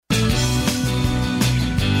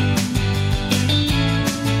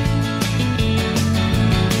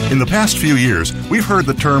the past few years, we've heard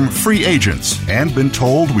the term free agents and been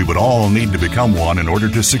told we would all need to become one in order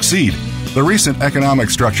to succeed. The recent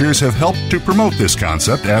economic structures have helped to promote this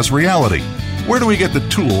concept as reality. Where do we get the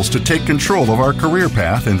tools to take control of our career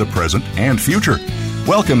path in the present and future?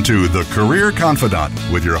 Welcome to the Career Confidante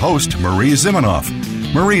with your host, Marie Zimenoff.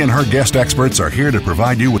 Marie and her guest experts are here to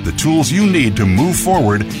provide you with the tools you need to move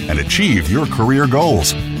forward and achieve your career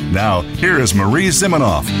goals. Now, here is Marie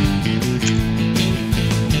Zimenoff.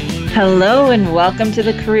 Hello and welcome to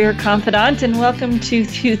the Career Confidante and welcome to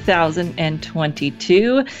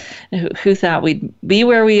 2022. Who thought we'd be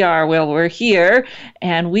where we are? Well, we're here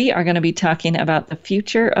and we are going to be talking about the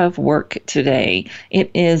future of work today.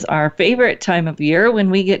 It is our favorite time of year when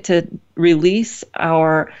we get to release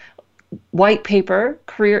our white paper,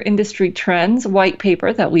 Career Industry Trends white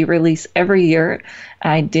paper that we release every year.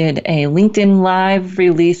 I did a LinkedIn Live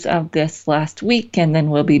release of this last week, and then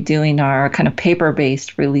we'll be doing our kind of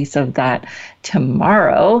paper-based release of that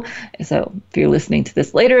tomorrow. So if you're listening to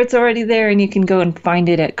this later, it's already there, and you can go and find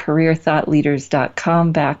it at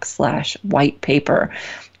careerthoughtleaders.com/white paper.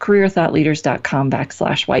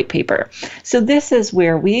 careerthoughtleaders.com/white paper. So this is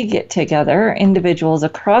where we get together, individuals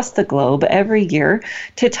across the globe every year,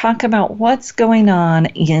 to talk about what's going on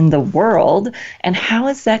in the world and how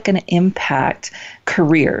is that going to impact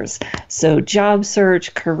careers. So job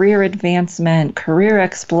search, career advancement, career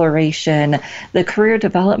exploration, the career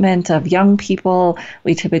development of young people.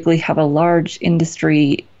 We typically have a large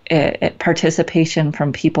industry participation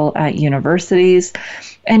from people at universities.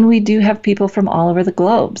 And we do have people from all over the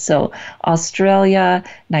globe. So Australia,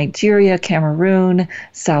 Nigeria, Cameroon,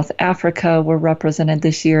 South Africa were represented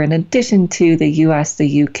this year, in addition to the US,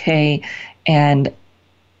 the UK, and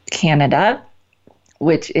Canada,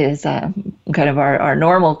 which is kind of our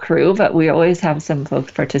normal crew, but we always have some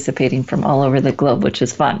folks participating from all over the globe, which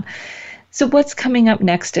is fun. So what's coming up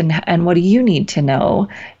next, and what do you need to know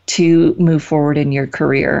to move forward in your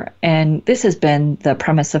career? And this has been the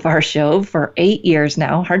premise of our show for 8 years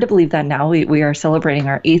now. Hard to believe that now. We are celebrating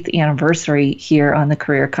our 8th anniversary here on the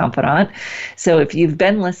Career Confidante. So if you've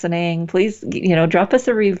been listening, please, drop us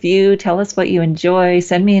a review, tell us what you enjoy,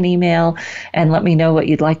 send me an email, and let me know what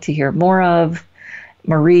you'd like to hear more of.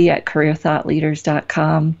 Marie at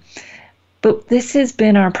careerthoughtleaders.com. But this has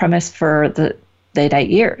been our premise for the 8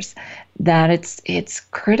 years, that it's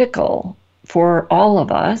critical for all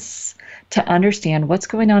of us to understand what's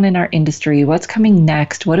going on in our industry, what's coming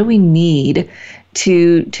next, what do we need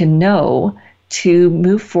to know to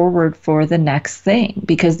move forward for the next thing,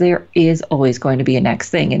 because there is always going to be a next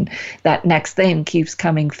thing, and that next thing keeps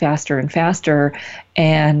coming faster and faster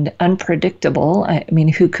and unpredictable. I mean,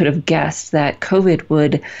 who could have guessed that COVID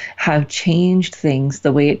would have changed things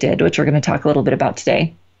the way it did, which we're going to talk a little bit about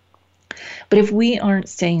today. But if we aren't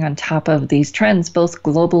staying on top of these trends, both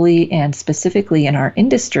globally and specifically in our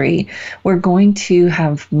industry, we're going to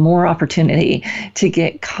have more opportunity to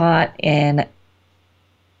get caught in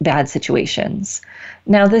bad situations.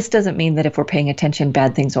 Now, this doesn't mean that if we're paying attention,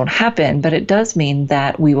 bad things won't happen, but it does mean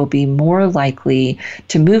that we will be more likely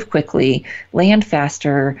to move quickly, land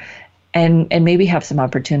faster, and maybe have some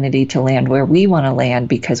opportunity to land where we want to land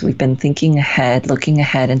because we've been thinking ahead, looking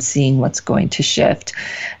ahead, and seeing what's going to shift.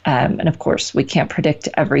 And of course, we can't predict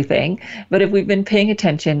everything, but if we've been paying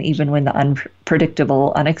attention, even when the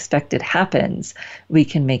unpredictable, unexpected happens, we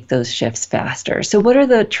can make those shifts faster. So what are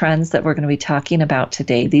the trends that we're going to be talking about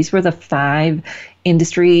today? These were the 5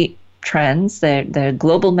 industry trends, the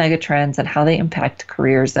global megatrends, and how they impact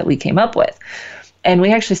careers that we came up with. And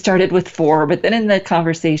we actually started with 4, but then in the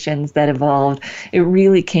conversations that evolved, it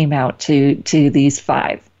really came out to these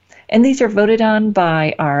 5. And these are voted on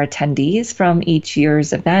by our attendees from each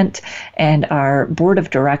year's event and our board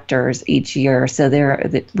of directors each year. So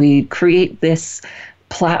we create this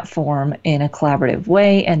platform in a collaborative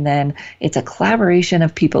way, and then it's a collaboration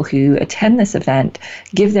of people who attend this event,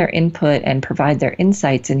 give their input and provide their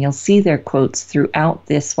insights, and you'll see their quotes throughout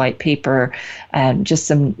this white paper. Just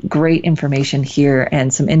some great information here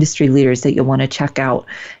and some industry leaders that you'll want to check out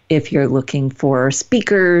if you're looking for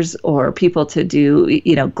speakers or people to do,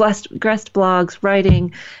 guest blogs,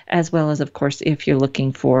 writing, as well as, of course, if you're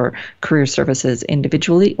looking for career services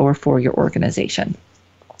individually or for your organization.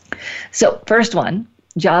 So first one,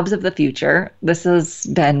 jobs of the future. This has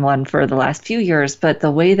been one for the last few years, but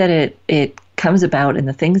the way that it comes about and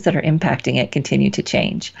the things that are impacting it continue to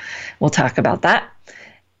change. We'll talk about that.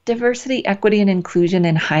 Diversity, equity, and inclusion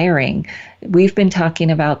in hiring. We've been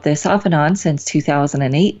talking about this off and on since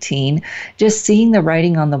 2018, just seeing the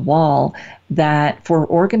writing on the wall that for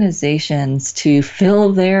organizations to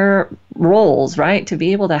fill their roles, right, to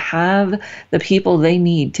be able to have the people they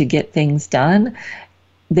need to get things done,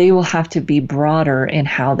 they will have to be broader in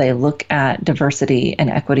how they look at diversity and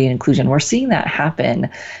equity and inclusion. We're seeing that happen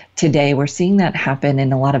today. We're seeing that happen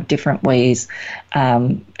in a lot of different ways.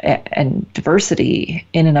 And diversity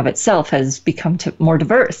in and of itself has become more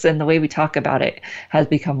diverse, and the way we talk about it has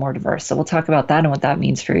become more diverse. So we'll talk about that and what that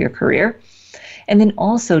means for your career. And then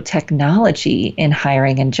also technology in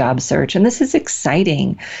hiring and job search. And this is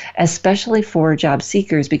exciting, especially for job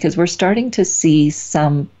seekers, because we're starting to see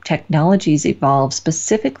some technologies evolve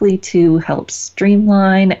specifically to help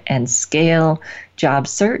streamline and scale job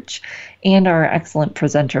search. And our excellent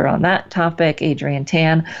presenter on that topic, Adrienne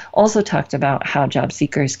Tan, also talked about how job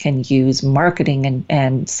seekers can use marketing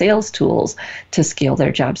and sales tools to scale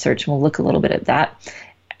their job search. And we'll look a little bit at that.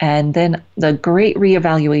 And then the Great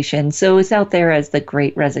Reevaluation. So it's out there as the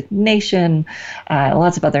Great Resignation,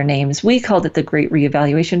 lots of other names. We called it the Great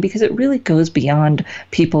Reevaluation because it really goes beyond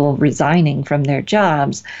people resigning from their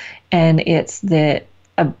jobs. And it's the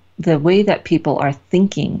way that people are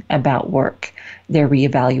thinking about work, they're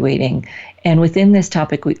reevaluating. And within this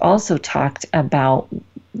topic, we also talked about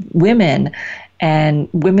women, and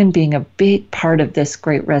women being a big part of this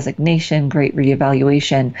Great Resignation, Great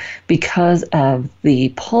Reevaluation, because of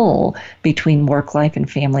the pull between work life and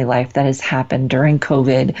family life that has happened during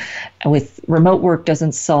COVID. With remote work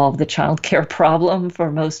doesn't solve the childcare problem for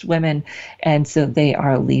most women, and so they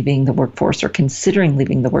are leaving the workforce or considering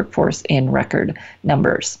leaving the workforce in record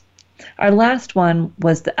numbers. Our last one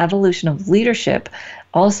was the evolution of leadership,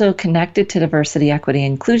 also connected to diversity, equity,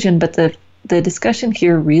 and inclusion, but the discussion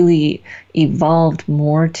here really evolved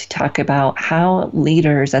more to talk about how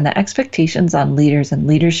leaders and the expectations on leaders and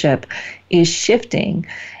leadership is shifting,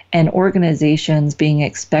 and organizations being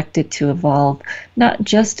expected to evolve, not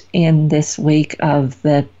just in this wake of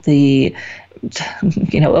the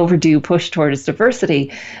overdue push towards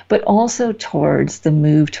diversity, but also towards the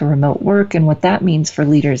move to remote work and what that means for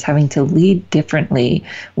leaders having to lead differently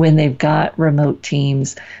when they've got remote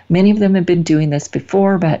teams. Many of them have been doing this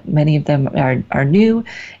before, but many of them are new.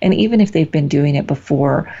 And even if they've been doing it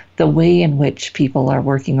before, the way in which people are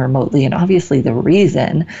working remotely, and obviously the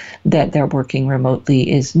reason that they're working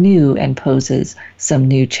remotely, is new and poses some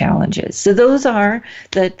new challenges. So those are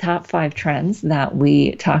the top 5 trends that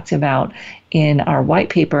we talked about in our white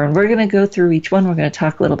paper, and we're going to go through each one. We're going to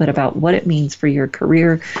talk a little bit about what it means for your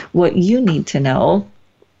career, what you need to know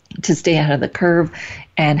to stay ahead of the curve,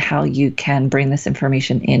 and how you can bring this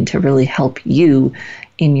information in to really help you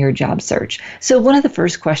in your job search. So one of the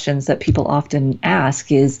first questions that people often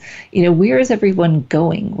ask is, where is everyone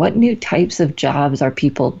going? What new types of jobs are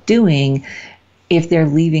people doing if they're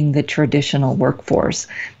leaving the traditional workforce?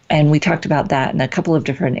 And we talked about that in a couple of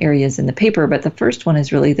different areas in the paper, but the first one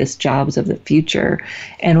is really this jobs of the future.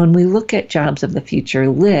 And when we look at jobs of the future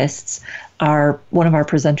lists, one of our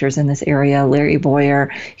presenters in this area, Larry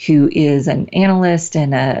Boyer, who is an analyst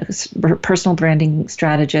and a personal branding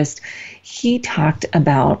strategist, he talked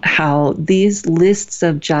about how these lists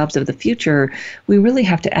of jobs of the future, we really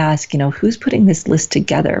have to ask, who's putting this list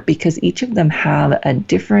together? Because each of them have a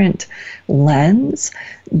different lens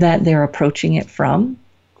that they're approaching it from.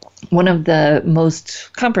 One of the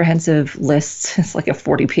most comprehensive lists, it's like a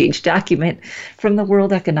 40-page document from the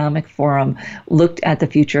World Economic Forum, looked at the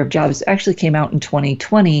future of jobs. It actually came out in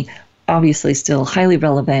 2020, obviously still highly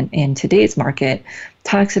relevant in today's market,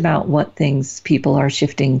 talks about what things people are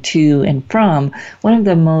shifting to and from. One of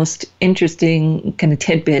the most interesting kind of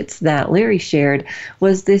tidbits that Larry shared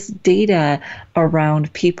was this data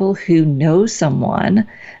around people who know someone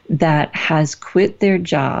that has quit their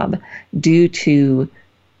job due to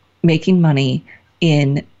making money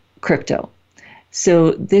in crypto.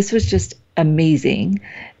 So this was just amazing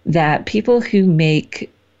that people who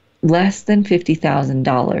make less than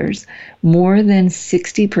 $50,000, more than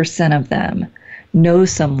 60% of them know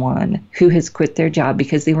someone who has quit their job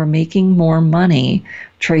because they were making more money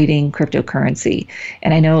trading cryptocurrency.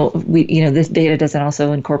 And I know this data doesn't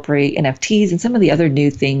also incorporate NFTs and some of the other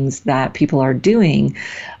new things that people are doing.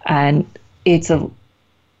 And it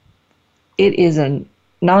is a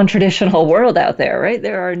non-traditional world out there, right?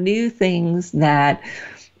 There are new things that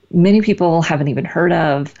many people haven't even heard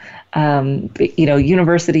of.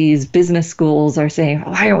 Universities, business schools are saying,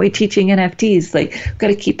 why aren't we teaching NFTs? Like, we've got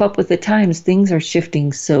to keep up with the times. Things are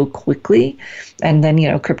shifting so quickly. And then,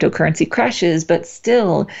 cryptocurrency crashes, but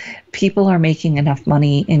still people are making enough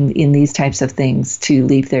money in these types of things to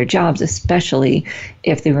leave their jobs, especially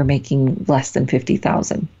if they were making less than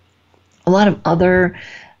 $50,000. A lot of other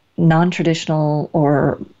non-traditional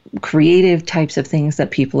or creative types of things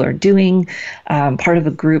that people are doing. Part of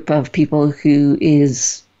a group of people who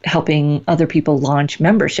is helping other people launch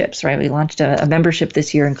memberships, right? We launched a membership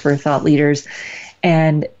this year in Career Thought Leaders,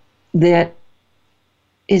 And that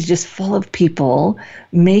is just full of people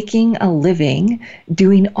making a living,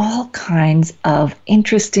 doing all kinds of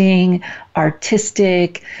interesting,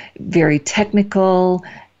 artistic, very technical,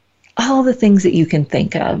 all the things that you can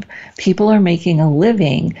think of. People are making a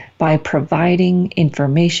living by providing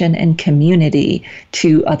information and community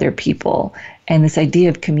to other people. And this idea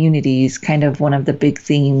of community is kind of one of the big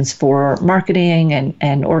themes for marketing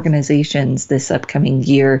and organizations this upcoming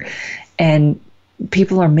year. And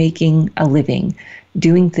people are making a living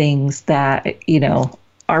doing things that,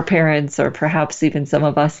 our parents, or perhaps even some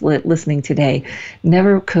of us listening today,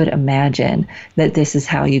 never could imagine that this is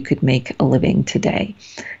how you could make a living today.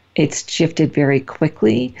 It's shifted very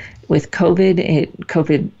quickly with COVID.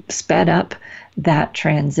 COVID sped up that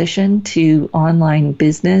transition to online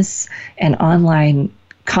business and online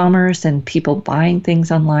commerce and people buying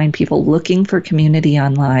things online, people looking for community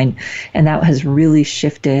online, and that has really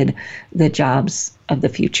shifted the jobs of the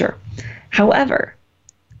future. However,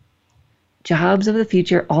 jobs of the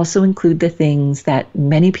future also include the things that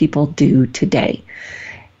many people do today.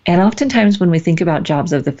 And oftentimes when we think about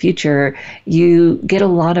jobs of the future, you get a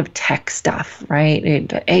lot of tech stuff,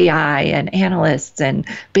 right? AI and analysts and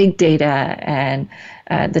big data and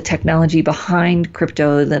the technology behind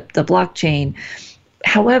crypto, the blockchain.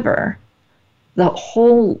 However, the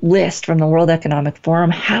whole list from the World Economic Forum,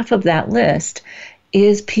 half of that list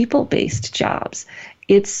is people-based jobs.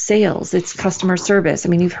 It's sales, it's customer service. I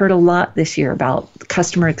mean, you've heard a lot this year about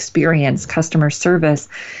customer experience, customer service,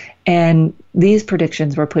 and these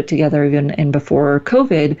predictions were put together even before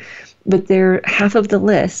COVID, but half of the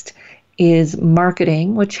list is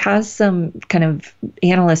marketing, which has some kind of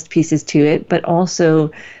analyst pieces to it, but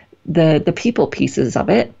also the people pieces of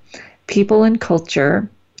it, people and culture,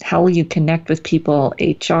 how will you connect with people,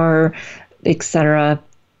 HR, etc.,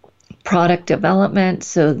 product development,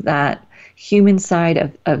 so that human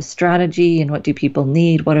side of strategy and what do people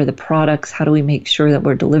need, what are the products, how do we make sure that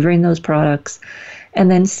we're delivering those products, and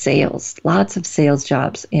then sales, lots of sales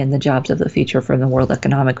jobs in the jobs of the future from the World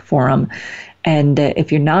Economic Forum. And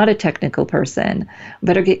if you're not a technical person,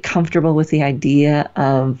 better get comfortable with the idea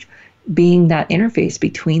of being that interface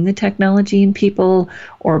between the technology and people,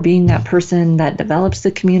 or being that person that develops the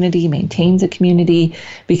community, maintains a community,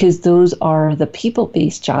 because those are the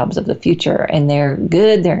people-based jobs of the future. And they're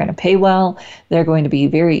good, they're going to pay well, they're going to be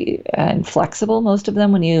very flexible, most of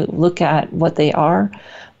them, when you look at what they are,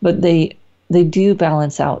 but they do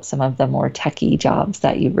balance out some of the more techie jobs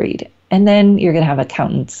that you read. And then you're going to have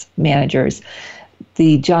accountants, managers.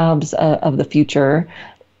 The jobs of the future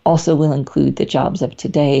also will include the jobs of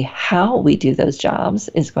today. How we do those jobs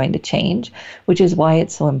is going to change, which is why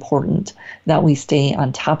it's so important that we stay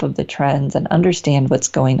on top of the trends and understand what's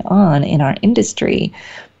going on in our industry,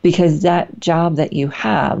 because that job that you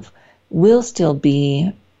have will still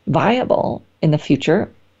be viable in the future,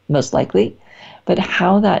 most likely. But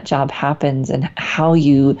how that job happens and how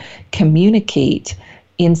you communicate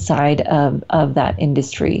inside of that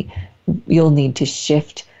industry, you'll need to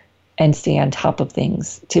shift and stay on top of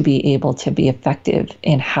things to be able to be effective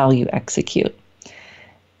in how you execute.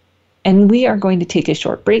 And we are going to take a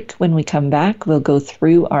short break. When we come back, we'll go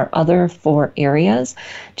through our other 4 areas.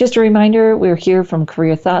 Just a reminder, we're here from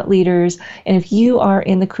Career Thought Leaders. And if you are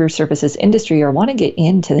in the career services industry or want to get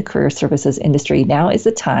into the career services industry, now is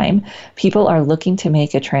the time. People are looking to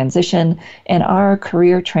make a transition, and our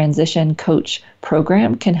Career Transition Coach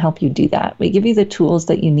program can help you do that. We give you the tools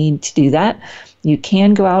that you need to do that. You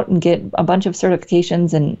can go out and get a bunch of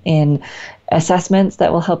certifications and assessments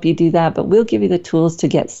that will help you do that, but we'll give you the tools to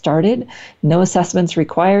get started. No assessments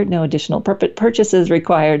required, no additional purchases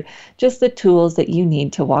required, just the tools that you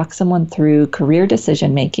need to walk someone through career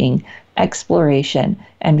decision-making, exploration,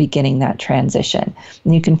 and beginning that transition.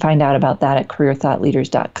 And you can find out about that at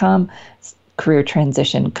careerthoughtleaders.com, Career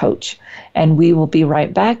Transition Coach. And we will be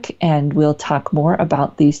right back, and we'll talk more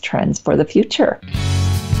about these trends for the future.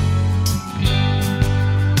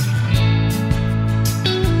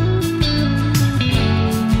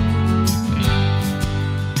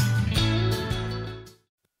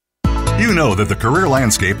 You know that the career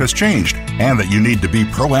landscape has changed and that you need to be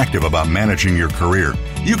proactive about managing your career.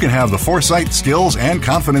 You can have the foresight, skills, and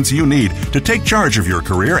confidence you need to take charge of your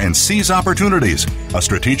career and seize opportunities. A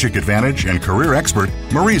strategic advantage and career expert,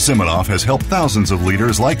 Marie Zimenoff has helped thousands of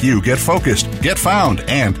leaders like you get focused, get found,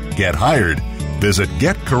 and get hired. Visit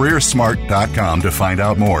getcareersmart.com to find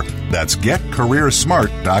out more. That's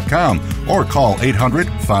getcareersmart.com, or call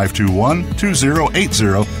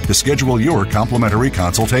 800-521-2080 to schedule your complimentary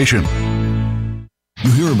consultation.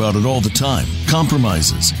 You hear about it all the time.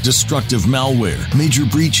 compromises, destructive malware, major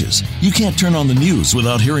breaches. You can't turn on the news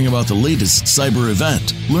without hearing about the latest cyber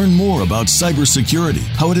event. Learn more about cybersecurity,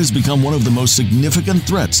 how it has become one of the most significant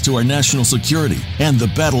threats to our national security, and the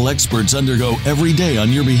battle experts undergo every day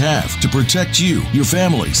on your behalf to protect you, your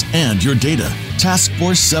families, and your data. Task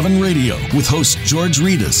Force 7 Radio with host George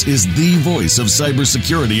Reedus is the voice of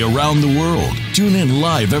cybersecurity around the world. Tune in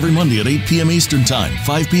live every Monday at 8 p.m. Eastern Time,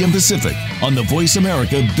 5 p.m. Pacific on the Voice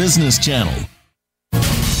America Business Channel.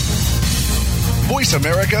 Voice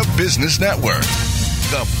America Business Network,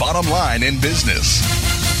 the bottom line in business.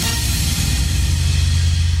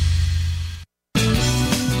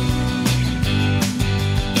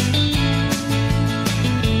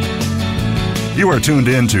 You are tuned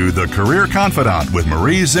in to The Career Confidante with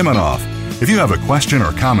Marie Zimenoff. If you have a question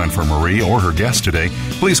or comment for Marie or her guest today,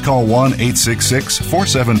 please call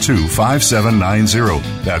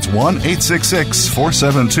 1-866-472-5790. That's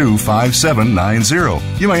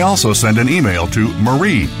 1-866-472-5790. You may also send an email to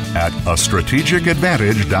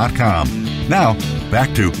marie@astrategicadvantage.com. Now,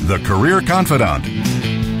 back to The Career Confidante.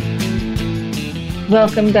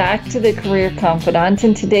 Welcome back to The Career Confidante,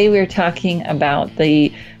 and today we're talking about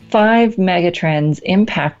the 5 megatrends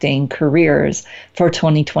impacting careers for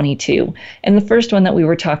 2022. And the first one that we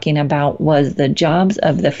were talking about was the jobs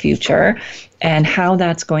of the future and how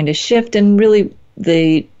that's going to shift, and really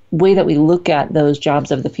the way that we look at those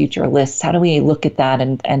jobs of the future lists. How do we look at that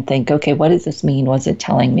and think, okay, what does this mean? What's it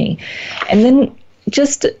telling me? And then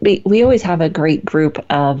we always have a great group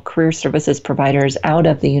of career services providers out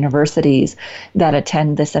of the universities that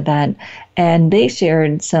attend this event, and they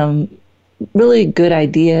shared some really good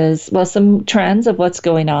ideas, well, some trends of what's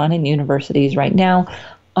going on in universities right now.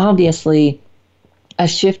 Obviously, a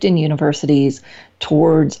shift in universities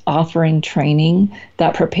towards offering training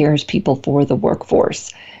that prepares people for the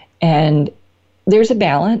workforce. And there's a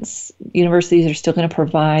balance. Universities are still going to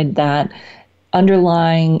provide that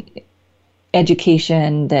underlying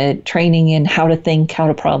education, the training in how to think, how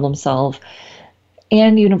to problem solve.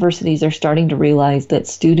 And universities are starting to realize that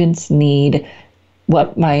students need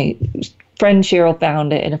what my friend Cheryl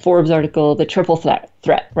found in a Forbes article, the triple threat,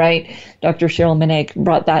 right? Dr. Cheryl Minnick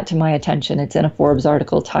brought that to my attention. It's in a Forbes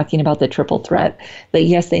article talking about the triple threat, that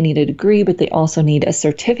yes, they need a degree, but they also need a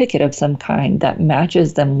certificate of some kind that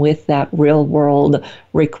matches them with that real world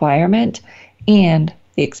requirement and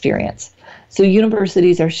the experience. So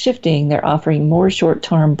universities are shifting. They're offering more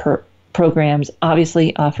short-term programs,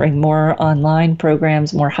 obviously offering more online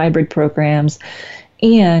programs, more hybrid programs,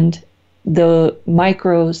 and the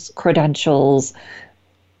micro credentials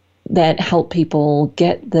that help people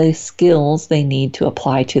get the skills they need to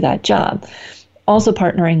apply to that job. Also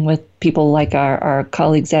partnering with people like our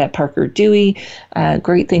colleagues at Parker Dewey,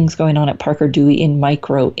 great things going on at Parker Dewey in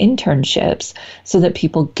micro internships so that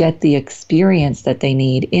people get the experience that they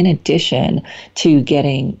need in addition to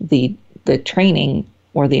getting the training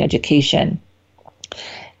or the education.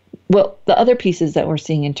 Well, the other pieces that we're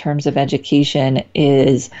seeing in terms of education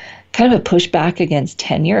is kind of a pushback against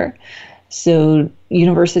tenure. So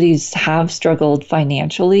universities have struggled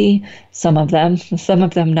financially, some of them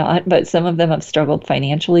not, but some of them have struggled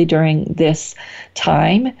financially during this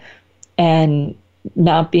time, and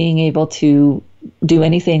not being able to do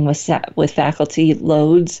anything with faculty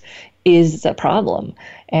loads is a problem.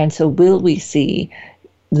 And so will we see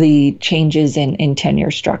the changes in tenure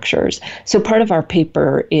structures? So part of our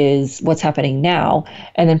paper is what's happening now,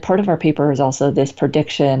 and then part of our paper is also this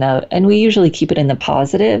prediction of, and we usually keep it in the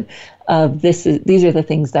positive of these are the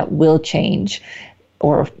things that will change,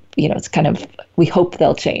 or it's kind of, we hope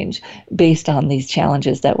they'll change based on these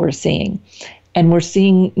challenges that we're seeing. And we're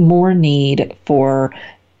seeing more need for,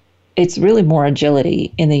 it's really more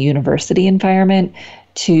agility in the university environment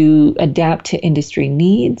to adapt to industry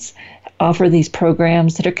needs, offer these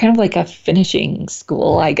programs that are kind of like a finishing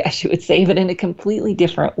school, I guess you would say, but in a completely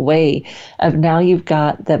different way of now you've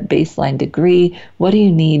got the baseline degree. What do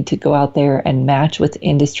you need to go out there and match with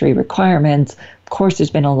industry requirements? Of course,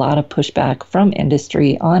 there's been a lot of pushback from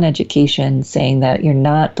industry on education saying that you're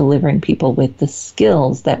not delivering people with the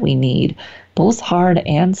skills that we need, both hard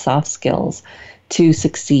and soft skills, to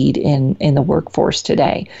succeed in the workforce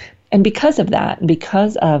today. And because of that,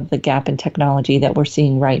 because of the gap in technology that we're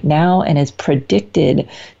seeing right now and is predicted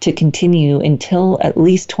to continue until at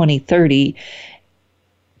least 2030,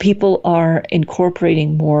 people are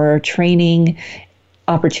incorporating more training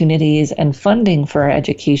opportunities and funding for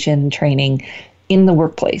education training in the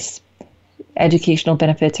workplace. Educational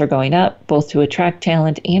benefits are going up, both to attract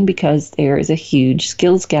talent and because there is a huge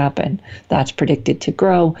skills gap, and that's predicted to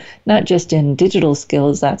grow, not just in digital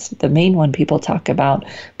skills, that's the main one people talk about,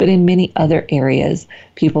 but in many other areas.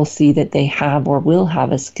 People see that they have or will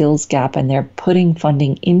have a skills gap, and they're putting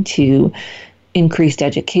funding into increased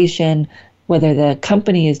education, whether the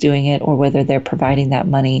company is doing it or whether they're providing that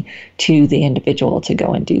money to the individual to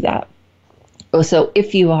go and do that. So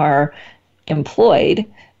if you are employed,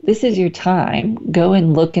 this is your time. Go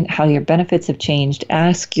and look at how your benefits have changed.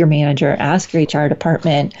 Ask your manager, ask your HR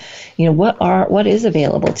department, what is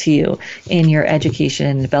available to you in your education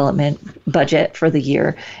and development budget for the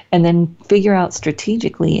year, and then figure out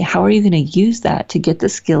strategically how are you going to use that to get the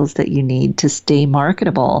skills that you need to stay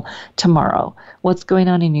marketable tomorrow. What's going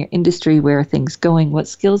on in your industry? Where are things going? What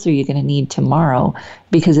skills are you going to need tomorrow?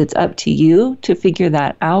 Because it's up to you to figure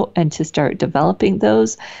that out and to start developing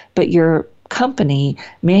those. But your company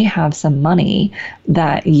may have some money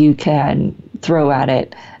that you can throw at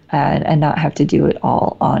it and not have to do it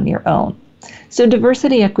all on your own. So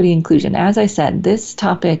diversity, equity, inclusion. As I said, this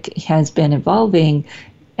topic has been evolving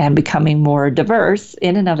and becoming more diverse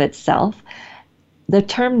in and of itself. The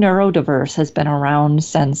term neurodiverse has been around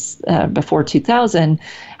since before 2000.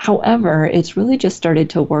 However, it's really just started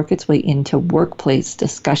to work its way into workplace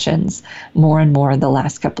discussions more and more in the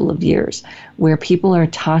last couple of years, where people are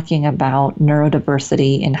talking about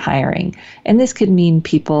neurodiversity in hiring. And this could mean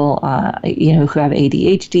people who have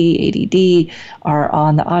ADHD, ADD, are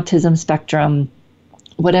on the autism spectrum,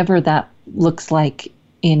 whatever that looks like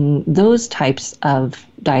in those types of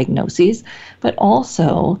diagnoses, but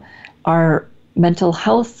also are mental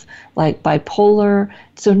health, like bipolar.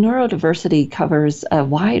 So neurodiversity covers a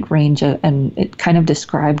wide range of, and it kind of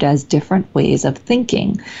described as different ways of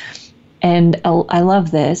thinking. And I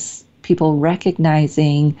love this, people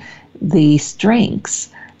recognizing the strengths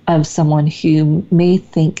of someone who may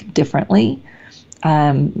think differently.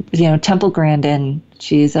 Temple Grandin,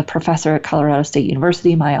 she's a professor at Colorado State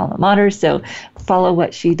University, my alma mater, so follow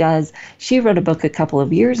what she does. She wrote a book a couple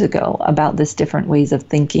of years ago about this different ways of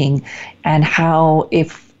thinking and how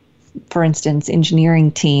if, for instance,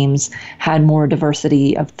 engineering teams had more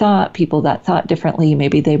diversity of thought, people that thought differently,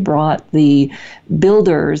 maybe they brought the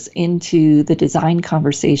builders into the design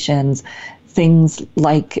conversations, things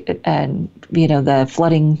like,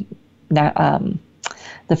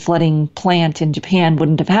 the flooding plant in Japan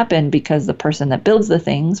wouldn't have happened because the person that builds the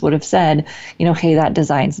things would have said, hey, that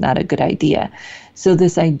design's not a good idea. So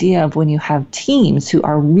this idea of when you have teams who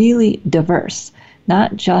are really diverse,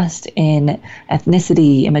 not just in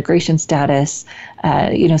ethnicity, immigration status,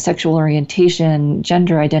 sexual orientation,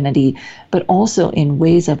 gender identity, but also in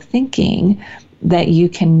ways of thinking, that you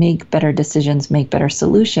can make better decisions, make better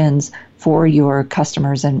solutions for your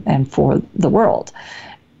customers and for the world.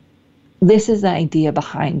 This is the idea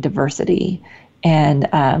behind diversity. And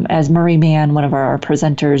as Murray Mann, one of our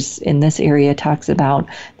presenters in this area, talks about,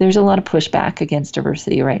 there's a lot of pushback against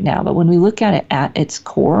diversity right now. But when we look at it at its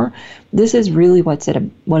core, this is really what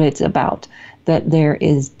it's about, that there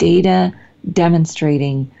is data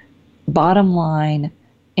demonstrating bottom line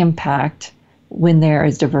impact when there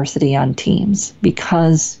is diversity on teams,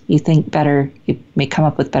 because you think better, you may come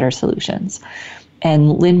up with better solutions.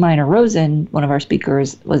 And Lynn Minor Rosen, one of our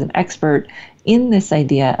speakers, was an expert in this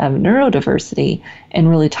idea of neurodiversity and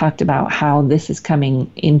really talked about how this is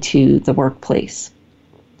coming into the workplace.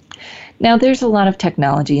 Now, there's a lot of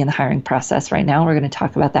technology in the hiring process right now. We're going to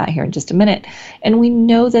talk about that here in just a minute. And we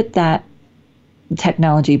know that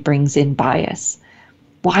technology brings in bias.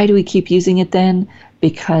 Why do we keep using it then?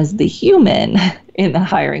 Because the human in the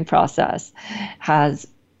hiring process has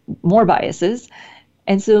more biases.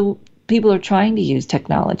 And so people are trying to use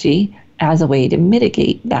technology as a way to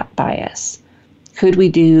mitigate that bias. Could we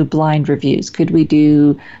do blind reviews? Could we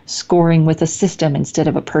do scoring with a system instead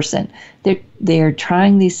of a person? They're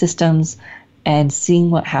trying these systems and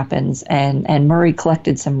seeing what happens. And Murray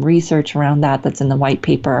collected some research around that's in the white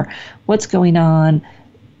paper. What's going on?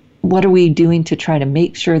 What are we doing to try to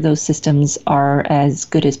make sure those systems are as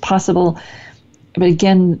good as possible? But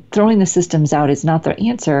again, throwing the systems out is not the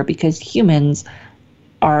answer, because humans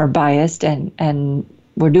are biased, and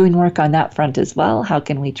we're doing work on that front as well. How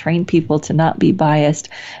can we train people to not be biased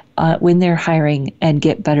when they're hiring and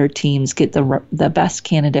get better teams, get the best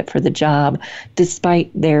candidate for the job,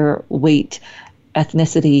 despite their weight,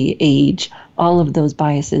 ethnicity, age, all of those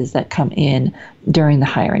biases that come in during the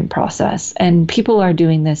hiring process. And people are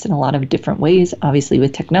doing this in a lot of different ways, obviously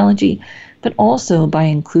with technology, but also by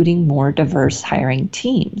including more diverse hiring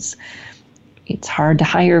teams. It's hard to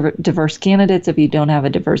hire diverse candidates if you don't have a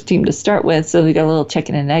diverse team to start with. So we got a little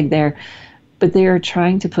chicken and egg there. but they are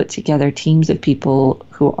trying to put together teams of people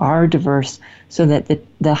who are diverse so that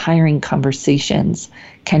the hiring conversations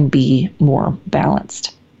can be more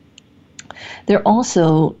balanced. They're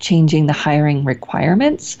also changing the hiring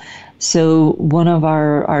requirements. So one of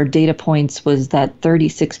our data points was that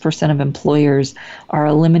 36% of employers are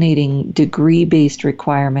eliminating degree-based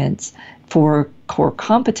requirements for core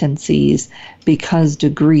competencies because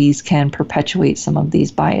degrees can perpetuate some of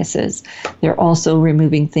these biases. They're also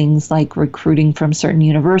removing things like recruiting from certain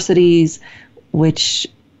universities, which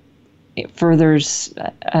furthers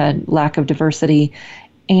a lack of diversity,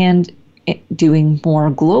 and doing more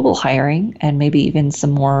global hiring and maybe even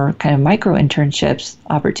some more kind of micro internships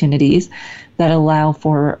opportunities that allow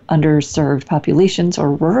for underserved populations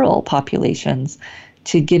or rural populations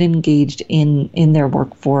to get engaged in their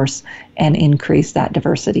workforce and increase that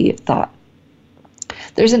diversity of thought.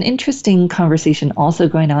 There's an interesting conversation also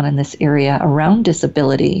going on in this area around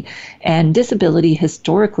disability, and disability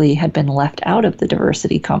historically had been left out of the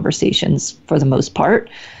diversity conversations for the most part.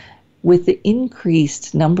 With the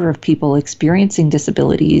increased number of people experiencing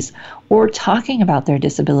disabilities or talking about their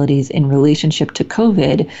disabilities in relationship to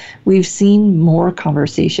COVID, we've seen more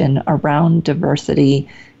conversation around diversity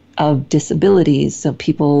of disabilities. So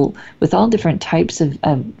people with all different types of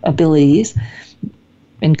abilities,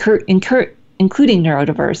 including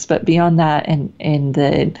neurodiverse, but beyond that, and in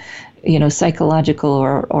the psychological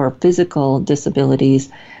or physical disabilities,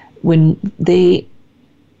 when they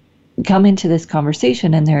come into this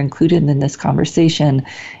conversation and they're included in this conversation,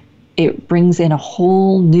 it brings in a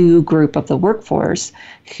whole new group of the workforce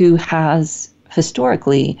who has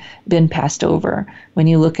historically been passed over. When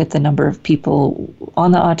you look at the number of people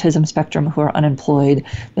on the autism spectrum who are unemployed,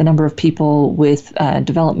 the number of people with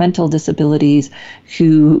developmental disabilities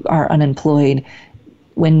who are unemployed,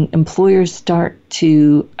 when employers start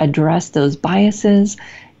to address those biases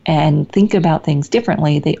and think about things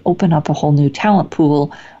differently, they open up a whole new talent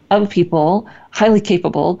pool of people, highly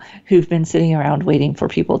capable, who've been sitting around waiting for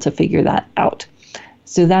people to figure that out.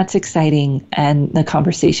 So that's exciting, and the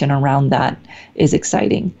conversation around that is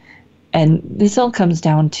exciting. And this all comes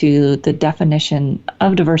down to the definition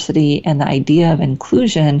of diversity and the idea of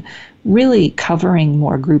inclusion really covering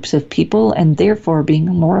more groups of people and therefore being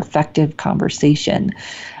a more effective conversation.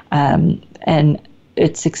 And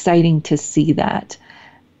it's exciting to see that.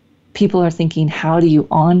 People are thinking, how do you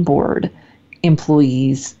onboard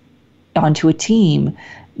employees onto a team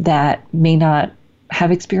that may not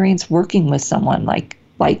have experience working with someone like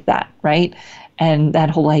that, right? And that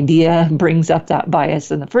whole idea brings up that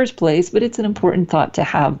bias in the first place, but it's an important thought to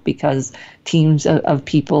have because teams of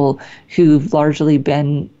people who've largely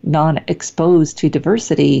been non-exposed to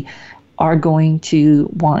diversity are going to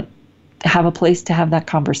want to have a place to have that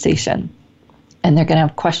conversation. And they're going to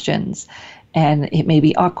have questions, and it may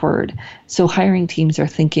be awkward. So hiring teams are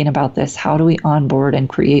thinking about this. How do we onboard and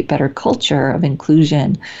create better culture of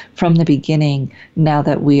inclusion from the beginning now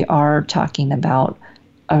that we are talking about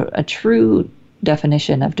a true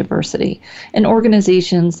definition of diversity? And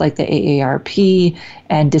organizations like the AARP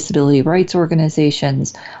and disability rights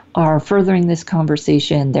organizations are furthering this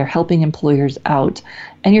conversation. They're helping employers out.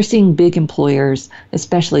 And you're seeing big employers,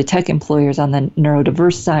 especially tech employers on the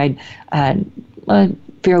neurodiverse side, a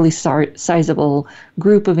fairly sizable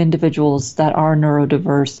group of individuals that are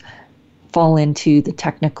neurodiverse fall into the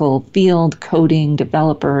technical field, coding,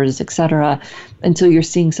 developers, etc. And so you're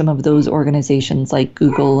seeing some of those organizations like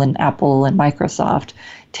Google and Apple and Microsoft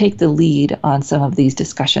take the lead on some of these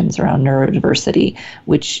discussions around neurodiversity,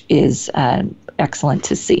 which is excellent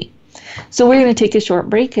to see. So we're going to take a short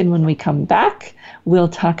break, and when we come back, we'll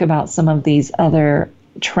talk about some of these other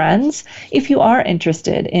trends. If you are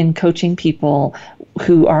interested in coaching people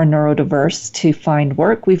who are neurodiverse to find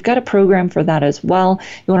work, we've got a program for that as well.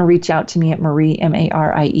 You want to reach out to me at Marie,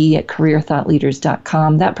 M-A-R-I-E, at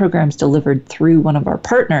careerthoughtleaders.com. That program's delivered through one of our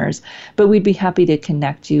partners, but we'd be happy to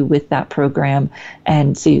connect you with that program,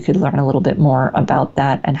 and so you could learn a little bit more about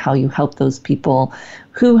that and how you help those people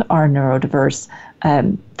who are neurodiverse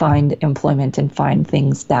find employment and find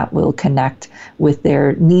things that will connect with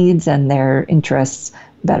their needs and their interests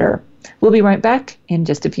better. We'll be right back in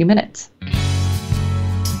just a few minutes.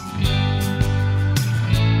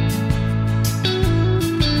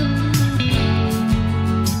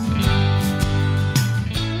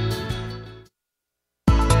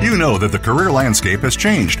 You know that the career landscape has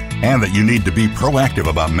changed and that you need to be proactive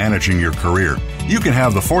about managing your career. You can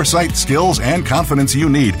have the foresight, skills, and confidence you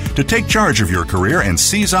need to take charge of your career and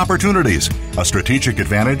seize opportunities. A strategic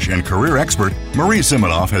advantage and career expert, Marie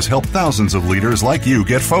Zimenoff has helped thousands of leaders like you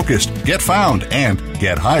get focused, get found, and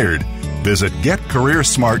get hired. Visit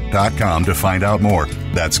getcareersmart.com to find out more.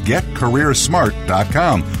 That's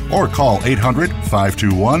getcareersmart.com or call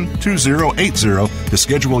 800-521-2080 to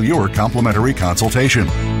schedule your complimentary consultation.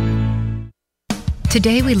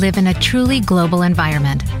 Today we live in a truly global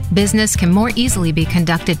environment. Business can more easily be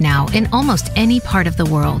conducted now in almost any part of the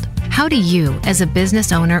world. How do you, as a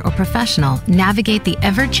business owner or professional, navigate the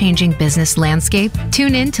ever-changing business landscape?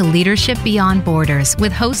 Tune in to Leadership Beyond Borders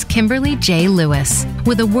with host Kimberly J. Lewis.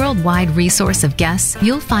 With a worldwide resource of guests,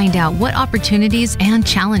 you'll find out what opportunities and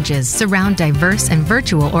challenges surround diverse and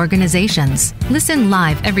virtual organizations. Listen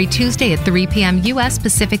live every Tuesday at 3 p.m. U.S.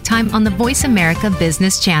 Pacific Time on the Voice America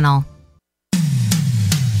Business Channel.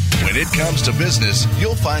 When it comes to business,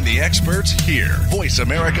 you'll find the experts here. Voice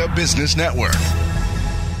America Business Network.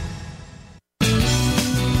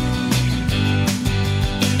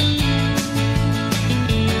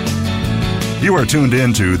 You are tuned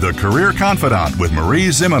in to The Career Confidante with Marie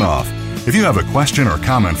Zimenoff. If you have a question or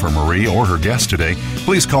comment for Marie or her guest today,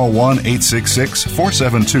 please call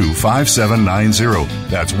 1-866-472-5790.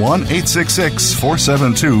 That's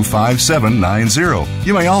 1-866-472-5790.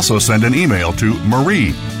 You may also send an email to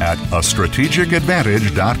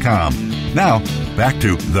marie@astrategicadvantage.com. Now, back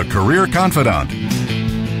to The Career Confidante.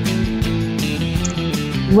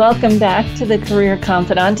 Welcome back to the Career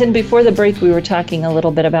Confidant. And before the break, we were talking a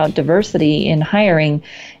little bit about diversity in hiring.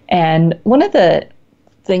 And one of the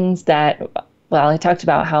things that, well, I talked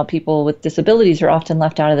about how people with disabilities are often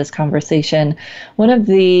left out of this conversation. One of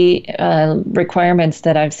the requirements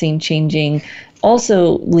that I've seen changing,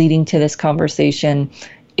 also leading to this conversation,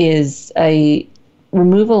 is a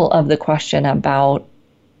removal of the question about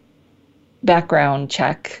background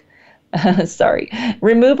check.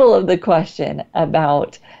 Removal of the question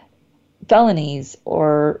about felonies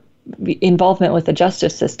or involvement with the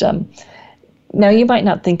justice system. Now, you might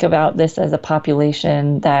not think about this as a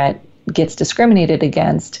population that gets discriminated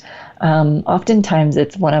against. Oftentimes,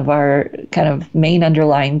 it's one of our kind of main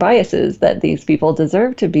underlying biases that these people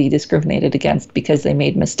deserve to be discriminated against because they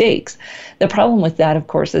made mistakes. The problem with that, of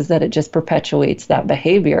course, is that it just perpetuates that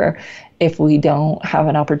behavior if we don't have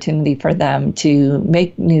an opportunity for them to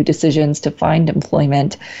make new decisions, to find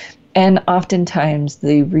employment. And oftentimes,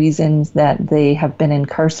 the reasons that they have been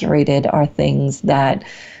incarcerated are things that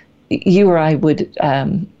you or I would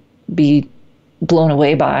be blown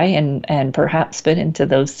away by and perhaps fit into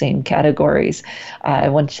those same categories. I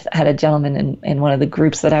once had a gentleman in one of the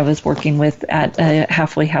groups that I was working with at a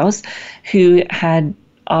halfway house who had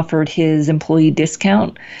offered his employee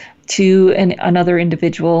discount to another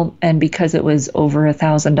individual, and because it was over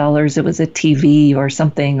 $1,000, it was a TV or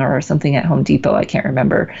something at Home Depot, I can't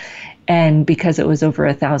remember. And because it was over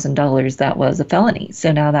 $1,000, that was a felony.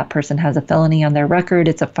 So now that person has a felony on their record.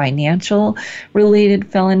 It's a financial related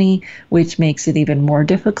felony, which makes it even more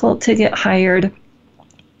difficult to get hired.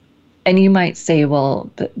 And you might say, well,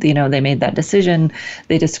 they made that decision.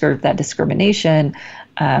 They deserve that discrimination.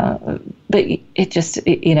 But it just,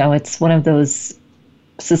 it's one of those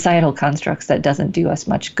societal constructs that doesn't do us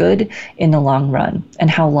much good in the long run.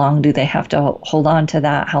 And how long do they have to hold on to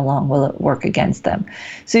that? How long will it work against them?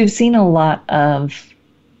 So you've seen a lot of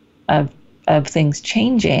things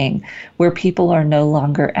changing where people are no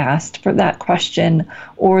longer asked for that question,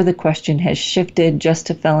 or the question has shifted just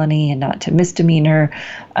to felony and not to misdemeanor,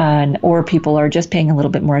 or people are just paying a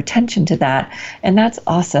little bit more attention to that. And that's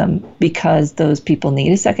awesome, because those people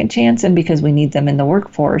need a second chance and because we need them in the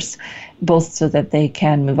workforce, both so that they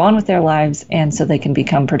can move on with their lives and so they can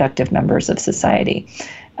become productive members of society.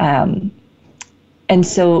 And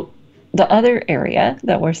so the other area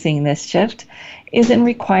that we're seeing this shift is in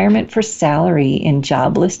requirement for salary in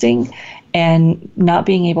job listing and not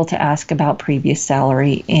being able to ask about previous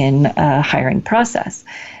salary in a hiring process.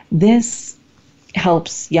 This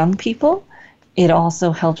helps young people. It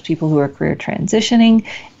also helps people who are career transitioning,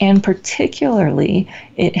 and particularly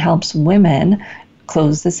it helps women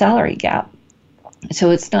close the salary gap.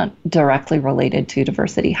 So it's not directly related to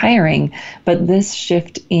diversity hiring, but this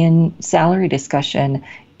shift in salary discussion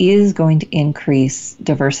is going to increase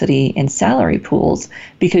diversity in salary pools,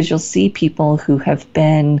 because you'll see people who have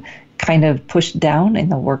been kind of pushed down in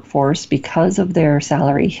the workforce because of their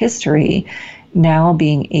salary history now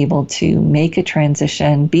being able to make a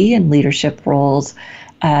transition, be in leadership roles,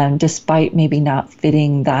 despite maybe not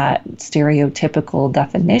fitting that stereotypical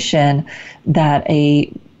definition that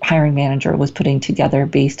a hiring manager was putting together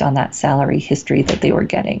based on that salary history that they were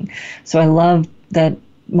getting. So I love that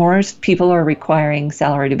more people are requiring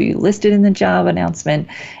salary to be listed in the job announcement,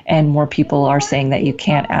 and more people are saying that you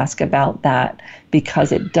can't ask about that,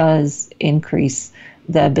 because it does increase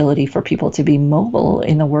the ability for people to be mobile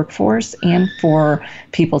in the workforce and for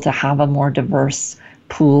people to have a more diverse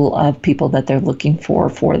pool of people that they're looking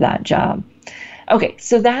for that job. Okay,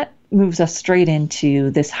 so that moves us straight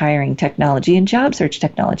into this hiring technology and job search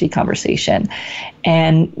technology conversation.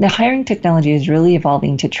 And the hiring technology is really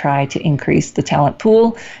evolving to try to increase the talent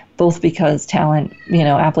pool, both because talent,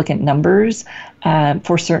 applicant numbers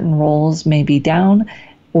for certain roles may be down,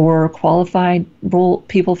 or qualified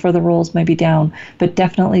people for the roles may be down, but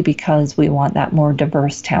definitely because we want that more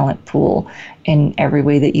diverse talent pool in every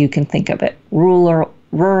way that you can think of it.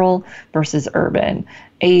 Rural versus urban,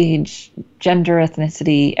 age, gender,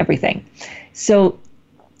 ethnicity, everything. So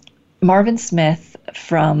Marvin Smith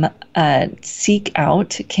from Seek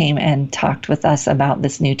Out came and talked with us about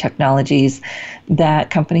this new technologies that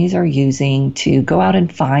companies are using to go out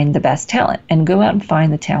and find the best talent and go out and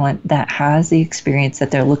find the talent that has the experience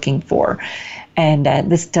that they're looking for. And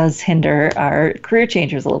this does hinder our career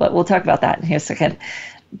changers a little bit. We'll talk about that in here a second.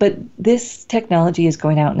 But this technology is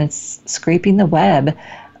going out and it's scraping the web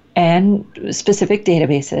and specific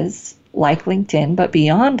databases like LinkedIn, but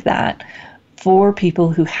beyond that, for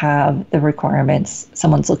people who have the requirements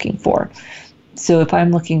someone's looking for. So if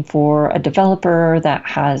I'm looking for a developer that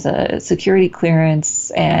has a security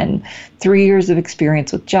clearance and 3 years of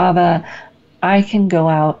experience with Java, I can go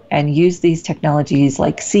out and use these technologies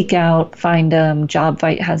like Seek Out, Find Them.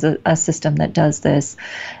 JobVite has a system that does this,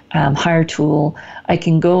 Hire Tool. I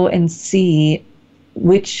can go and see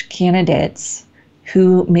which candidates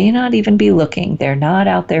who may not even be looking. They're not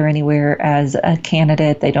out there anywhere as a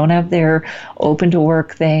candidate. They don't have their open to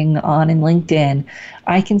work thing on in LinkedIn.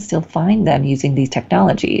 I can still find them using these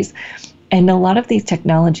technologies. And a lot of these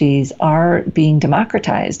technologies are being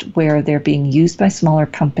democratized where they're being used by smaller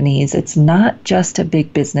companies. It's not just a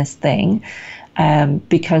big business thing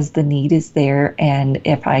because the need is there. And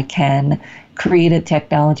if I can create a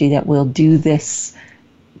technology that will do this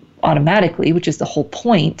automatically, which is the whole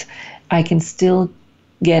point, I can still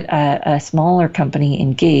get a smaller company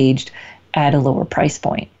engaged at a lower price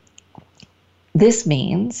point. This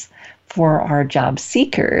means for our job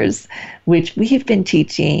seekers, which we've been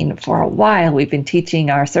teaching for a while, we've been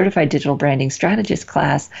teaching our Certified Digital Branding Strategist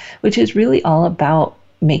class, which is really all about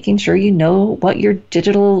making sure you know what your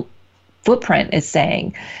digital footprint is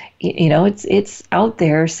saying. It's out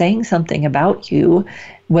there saying something about you,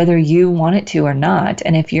 whether you want it to or not.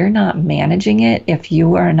 And if you're not managing it, if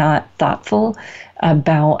you are not thoughtful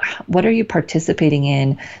about what are you participating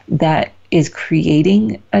in that is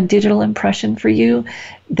creating a digital impression for you,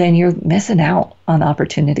 then you're missing out on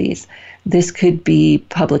opportunities. This could be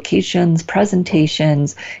publications,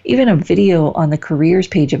 presentations, even a video on the careers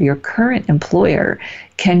page of your current employer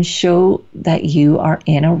can show that you are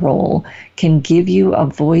in a role, can give you a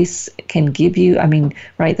voice, can give you,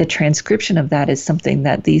 the transcription of that is something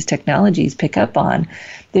that these technologies pick up on.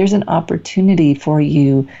 There's an opportunity for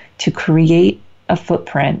you to create a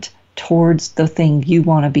footprint towards the thing you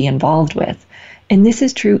want to be involved with. And this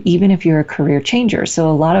is true even if you're a career changer. So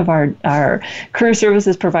a lot of our career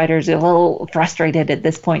services providers are a little frustrated at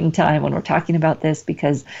this point in time when we're talking about this,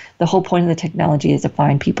 because the whole point of the technology is to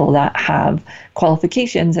find people that have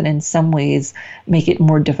qualifications and in some ways make it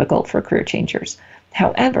more difficult for career changers.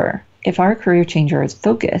 However, if our career changer is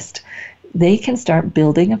focused, they can start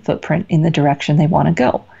building a footprint in the direction they want to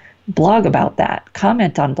go. Blog about that,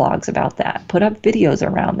 comment on blogs about that, put up videos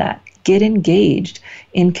around that, get engaged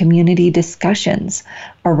in community discussions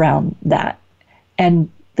around that. And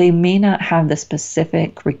they may not have the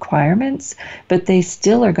specific requirements, but they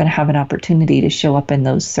still are going to have an opportunity to show up in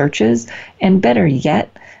those searches. And better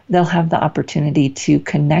yet, they'll have the opportunity to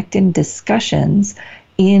connect in discussions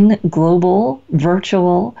in global,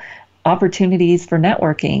 virtual opportunities for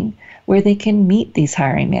networking where they can meet these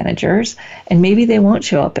hiring managers. And maybe they won't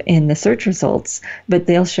show up in the search results, but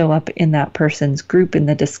they'll show up in that person's group in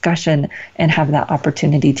the discussion and have that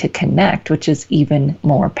opportunity to connect, which is even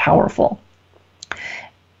more powerful.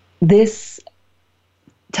 This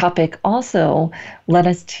topic also led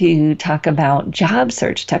us to talk about job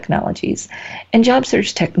search technologies. And job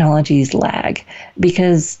search technologies lag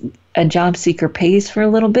because a job seeker pays for a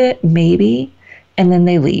little bit, maybe, and then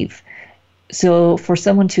they leave. So for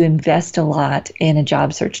someone to invest a lot in a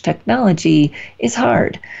job search technology is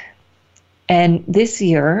hard. And this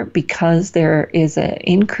year, because there is an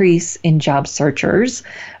increase in job searchers,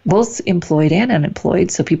 both employed and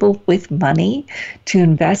unemployed, so people with money to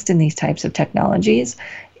invest in these types of technologies,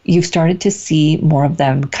 you've started to see more of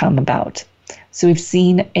them come about. So we've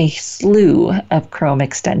seen a slew of Chrome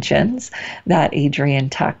extensions that Adrian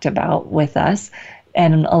talked about with us.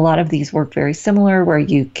 And a lot of these work very similar, where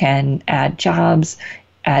you can add jobs,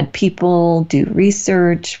 add people, do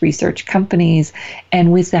research companies.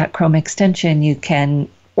 And with that Chrome extension, you can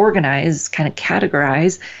organize, kind of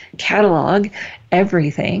categorize, catalog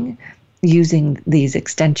everything using these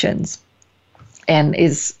extensions. And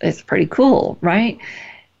it's pretty cool, right?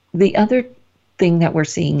 The other thing that we're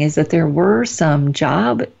seeing is that there were some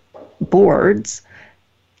job boards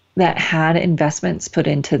that had investments put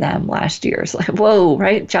into them last year. So like, whoa,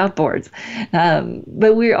 right? Job boards.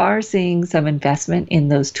 But we are seeing some investment in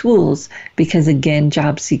those tools because, again,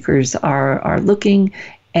 job seekers are looking,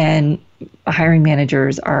 and hiring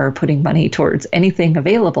managers are putting money towards anything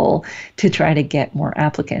available to try to get more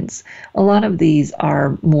applicants. A lot of these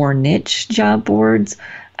are more niche job boards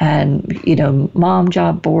and, mom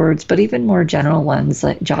job boards, but even more general ones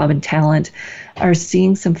like Job and Talent are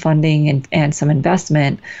seeing some funding and some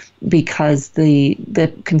investment because the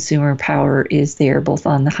consumer power is there both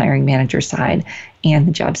on the hiring manager side and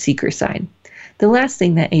the job seeker side. The last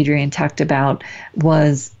thing that Adrienne talked about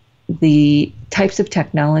was the types of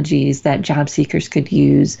technologies that job seekers could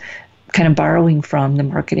use, kind of borrowing from the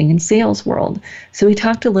marketing and sales world. So we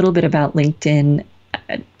talked a little bit about LinkedIn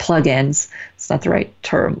plugins. It's not the right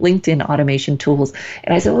term, LinkedIn automation tools.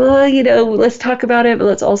 And I said, well, let's talk about it, but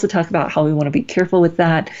let's also talk about how we want to be careful with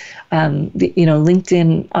that.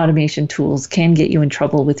 LinkedIn automation tools can get you in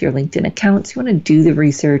trouble with your LinkedIn accounts. You want to do the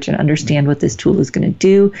research and understand what this tool is going to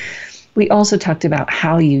do. We also talked about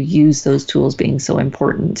how you use those tools being so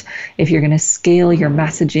important. If you're going to scale your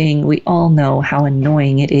messaging, we all know how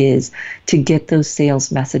annoying it is to get those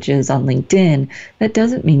sales messages on LinkedIn. That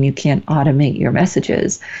doesn't mean you can't automate your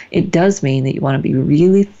messages. It does mean that you want to be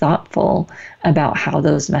really thoughtful about how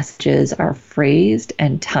those messages are phrased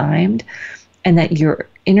and timed, and that you're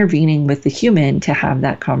intervening with the human to have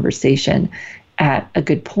that conversation at a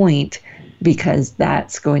good point, because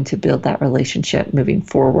that's going to build that relationship moving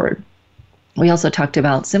forward. We also talked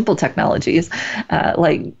about simple technologies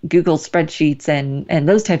like Google spreadsheets and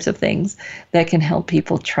those types of things that can help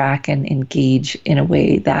people track and engage in a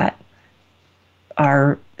way that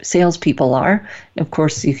our salespeople are. Of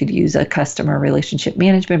course, you could use a customer relationship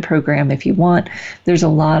management program if you want. There's a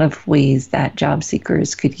lot of ways that job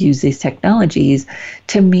seekers could use these technologies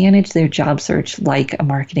to manage their job search like a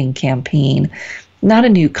marketing campaign. Not a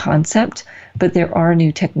new concept, but there are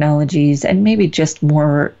new technologies and maybe just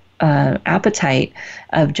more appetite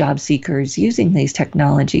of job seekers using these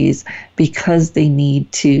technologies because they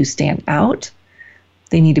need to stand out.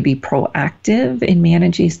 They need to be proactive in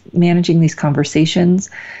managing these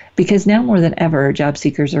conversations, because now more than ever, job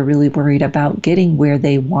seekers are really worried about getting where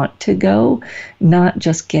they want to go, not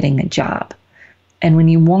just getting a job. And when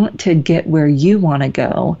you want to get where you want to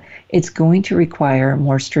go, it's going to require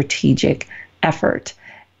more strategic effort.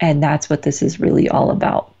 And that's what this is really all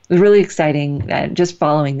about. It was really exciting. Just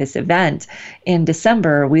following this event in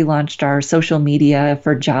December, we launched our social media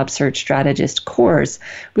for job search strategist course,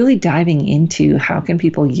 really diving into how can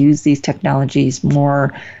people use these technologies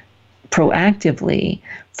more proactively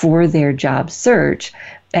for their job search.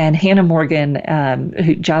 And Hannah Morgan,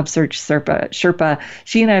 Job Search Sherpa,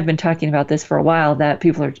 she and I have been talking about this for a while, that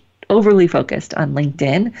people are overly focused on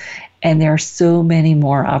LinkedIn. And there are so many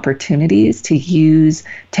more opportunities to use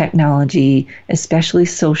technology, especially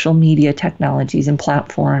social media technologies and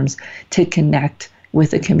platforms, to connect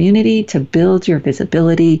with a community, to build your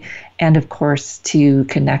visibility, and of course, to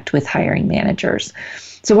connect with hiring managers.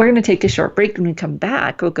 So we're going to take a short break. When we come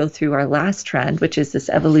back, we'll go through our last trend, which is this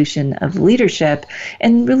evolution of leadership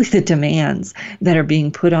and really the demands that are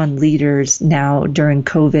being put on leaders now during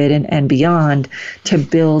COVID and beyond to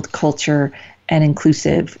build culture and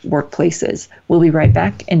inclusive workplaces. We'll be right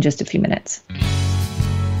back in just a few minutes.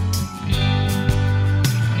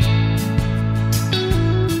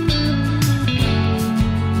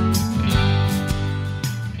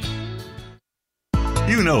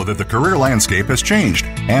 You know that the career landscape has changed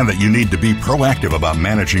and that you need to be proactive about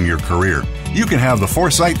managing your career. You can have the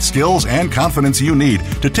foresight, skills, and confidence you need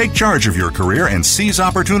to take charge of your career and seize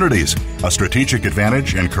opportunities. A strategic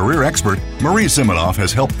advantage and career expert, Marie Zimenoff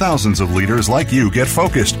has helped thousands of leaders like you get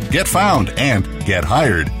focused, get found, and get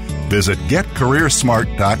hired. Visit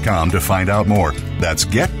getcareersmart.com to find out more. That's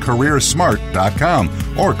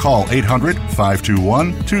getcareersmart.com or call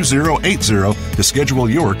 800-521-2080 to schedule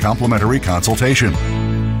your complimentary consultation.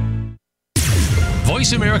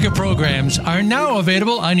 Voice America programs are now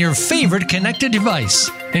available on your favorite connected device,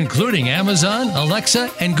 including Amazon, Alexa,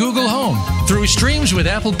 and Google Home. Through streams with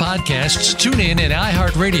Apple Podcasts, TuneIn, and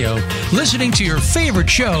iHeartRadio, listening to your favorite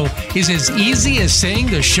show is as easy as saying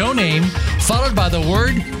the show name followed by the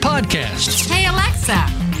word podcast. Hey, Alexa,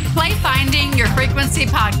 play Finding Your Frequency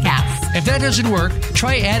podcast. If that doesn't work,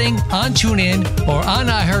 try adding on TuneIn or on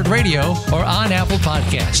iHeartRadio or on Apple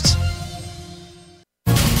Podcasts.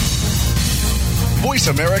 Voice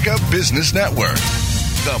America Business Network,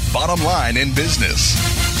 the bottom line in business.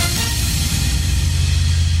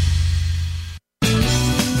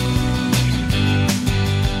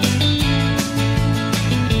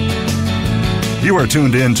 You are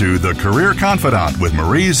tuned in to The Career Confidante with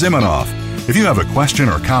Marie Zimenoff. If you have a question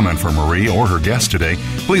or comment for Marie or her guest today,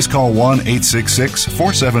 please call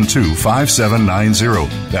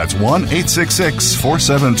 1-866-472-5790. That's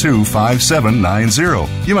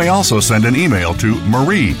 1-866-472-5790. You may also send an email to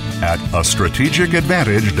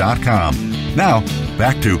marie@astrategicadvantage.com. Now,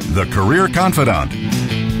 back to The Career Confidante.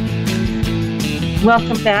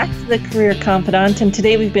 Welcome back to the Career Confidante, and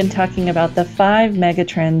today we've been talking about the 5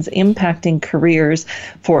 megatrends impacting careers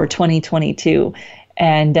for 2022.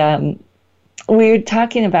 And we're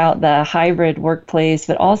talking about the hybrid workplace,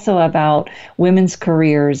 but also about women's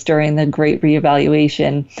careers during the Great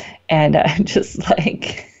Reevaluation. And I'm just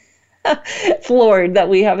like floored that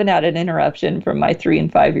we haven't had an interruption from my 3 and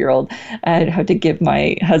 5-year-old. I'd have to give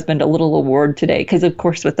my husband a little award today because, of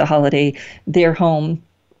course, with the holiday, they're home.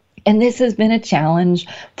 And this has been a challenge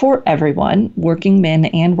for everyone, working men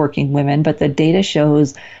and working women, but the data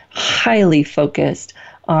shows highly focused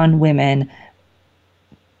on women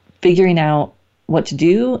figuring out what to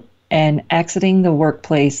do and exiting the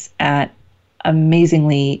workplace at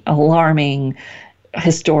amazingly alarming,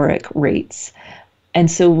 historic rates.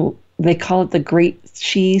 And so they call it the Great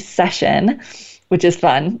She Session, which is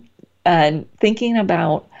fun, and thinking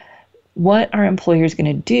about what are employers going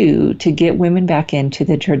to do to get women back into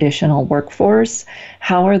the traditional workforce?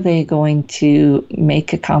 How are they going to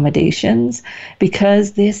make accommodations?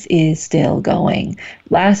 Because this is still going.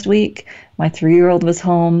 Last week, my 3-year-old was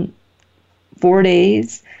home 4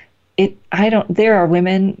 days. There are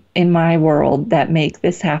women in my world that make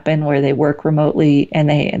this happen where they work remotely and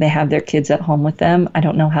they have their kids at home with them. I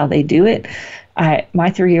don't know how they do it. My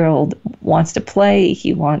 3-year-old wants to play.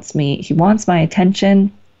 He wants my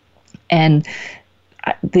attention. And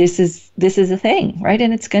this is a thing, right?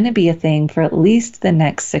 And it's going to be a thing for at least the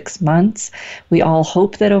next 6 months. We all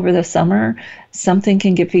hope that over the summer, something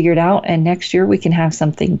can get figured out and next year we can have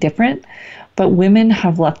something different. But women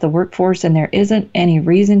have left the workforce and there isn't any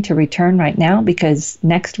reason to return right now because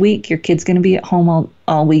next week your kid's going to be at home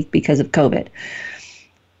all week because of COVID.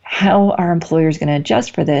 How are employers going to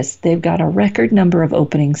adjust for this? They've got a record number of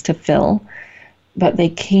openings to fill, but they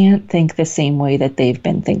can't think the same way that they've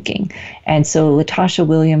been thinking. And so Latasha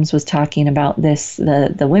Williams was talking about this,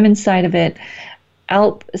 the women's side of it.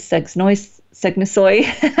 Alp Segnasoy,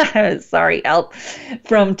 Alp,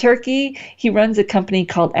 from Turkey. He runs a company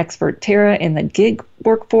called Expert Terra in the gig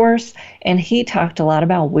workforce, and he talked a lot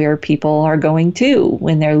about where people are going to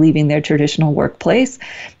when they're leaving their traditional workplace.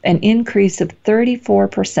 An increase of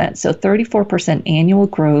 34%, so 34% annual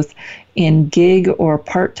growth in gig or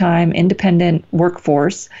part-time independent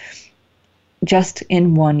workforce just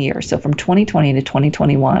in 1 year. So from 2020 to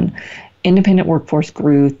 2021, independent workforce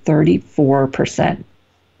grew 34%.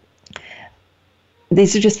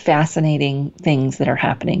 These are just fascinating things that are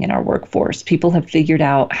happening in our workforce. People have figured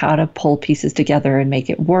out how to pull pieces together and make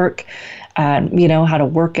it work. How to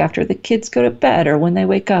work after the kids go to bed or when they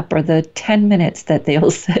wake up or the 10 minutes that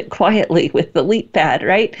they'll sit quietly with the leap pad,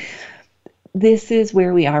 right? This is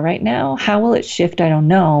where we are right now. How will it shift? I don't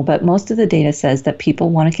know, but most of the data says that people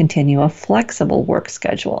want to continue a flexible work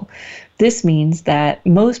schedule. This means that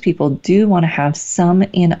most people do want to have some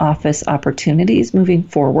in-office opportunities moving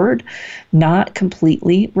forward, not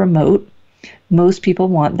completely remote. Most people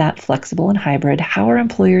want that flexible and hybrid. How are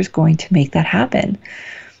employers going to make that happen?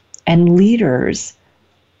 And leaders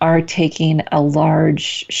are taking a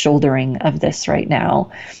large shouldering of this right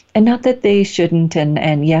now. And not that they shouldn't,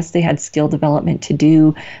 and yes, they had skill development to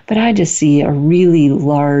do, but I just see a really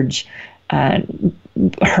large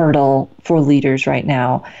hurdle for leaders right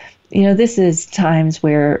now. This is times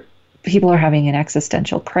where people are having an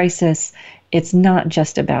existential crisis. It's not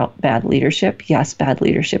just about bad leadership. Yes, bad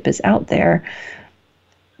leadership is out there.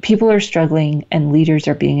 People are struggling and leaders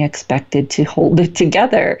are being expected to hold it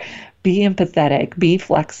together. Be empathetic, be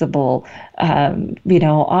flexible,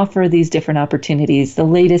 offer these different opportunities. The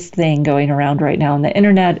latest thing going around right now on the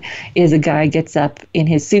internet is a guy gets up in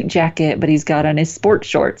his suit jacket, but he's got on his sports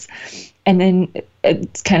shorts. And then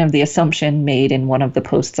it's kind of the assumption made in one of the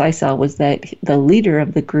posts I saw was that the leader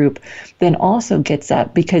of the group then also gets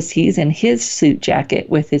up because he's in his suit jacket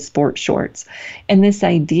with his sports shorts. And this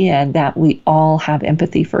idea that we all have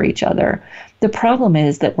empathy for each other. The problem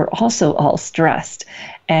is that we're also all stressed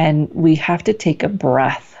and we have to take a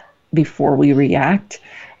breath before we react.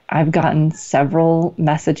 I've gotten several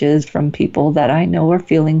messages from people that I know are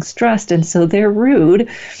feeling stressed, and so they're rude.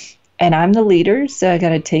 And I'm the leader, so I got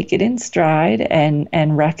to take it in stride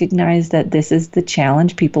and recognize that this is the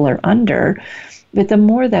challenge people are under. But the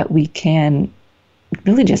more that we can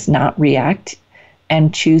really just not react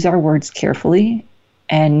and choose our words carefully.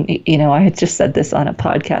 And, I had just said this on a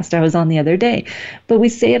podcast I was on the other day, but we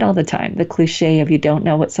say it all the time, the cliche of you don't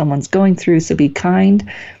know what someone's going through, so be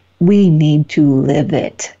kind. We need to live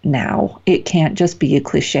it now. It can't just be a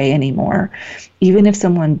cliche anymore. Even if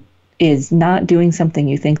someone is not doing something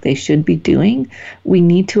you think they should be doing, we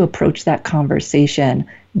need to approach that conversation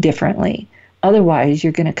differently. Otherwise,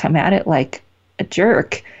 you're going to come at it like a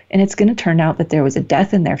jerk, and it's going to turn out that there was a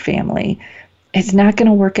death in their family. It's not going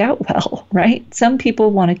to work out well, right? Some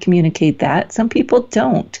people want to communicate that. Some people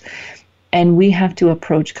don't. And we have to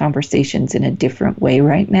approach conversations in a different way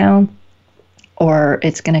right now, or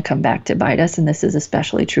it's going to come back to bite us. And this is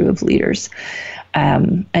especially true of leaders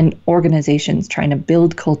and organizations trying to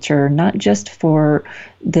build culture, not just for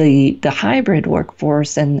the hybrid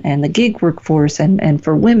workforce and the gig workforce and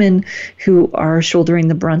for women who are shouldering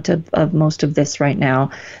the brunt of most of this right now,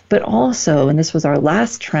 but also, and this was our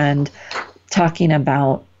last trend, talking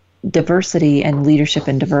about diversity and leadership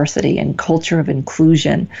and diversity and culture of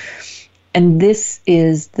inclusion. And this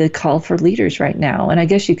is the call for leaders right now. And I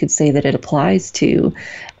guess you could say that it applies to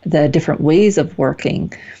the different ways of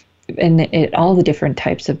working and all the different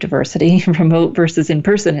types of diversity. Remote versus in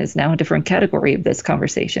person is now a different category of this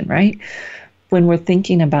conversation, right? When we're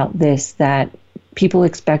thinking about this, that people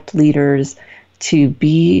expect leaders to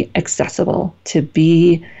be accessible, to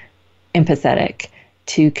be empathetic,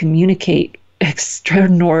 to communicate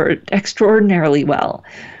extraordinarily well,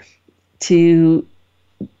 to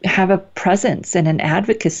have a presence and an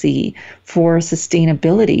advocacy for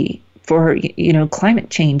sustainability, for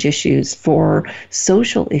climate change issues, for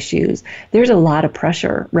social issues. There's a lot of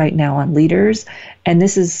pressure right now on leaders, and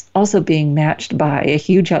this is also being matched by a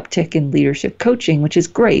huge uptick in leadership coaching, which is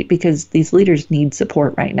great because these leaders need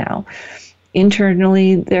support right now.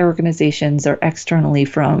 Internally, their organizations, or externally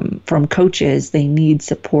from coaches, they need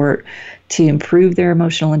support to improve their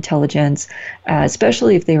emotional intelligence,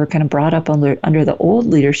 especially if they were kind of brought up under the old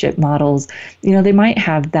leadership models. They might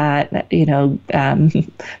have that,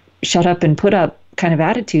 shut up and put up kind of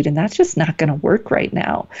attitude, and that's just not going to work right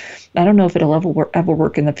now. I don't know if it'll ever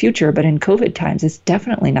work in the future, but in COVID times, it's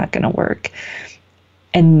definitely not going to work.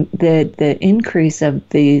 And the increase of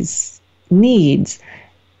these needs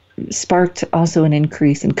sparked also an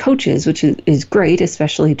increase in coaches, which is great,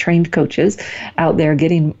 especially trained coaches out there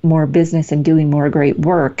getting more business and doing more great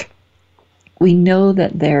work. We know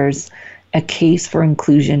that there's a case for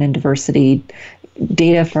inclusion and diversity.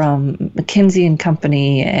 Data from McKinsey and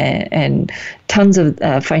Company and tons of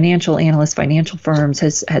financial analysts, financial firms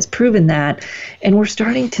has proven that. And we're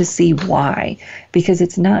starting to see why, because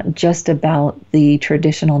it's not just about the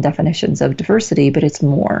traditional definitions of diversity, but it's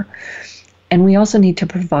more. And we also need to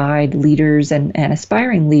provide leaders and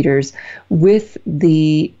aspiring leaders with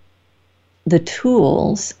the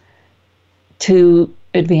tools to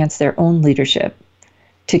advance their own leadership,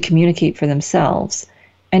 to communicate for themselves,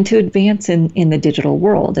 and to advance in the digital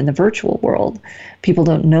world, in the virtual world. People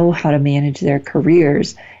don't know how to manage their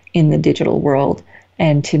careers in the digital world,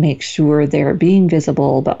 and to make sure they're being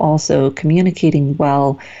visible, but also communicating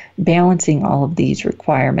well, balancing all of these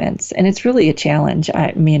requirements. And it's really a challenge.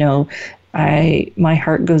 My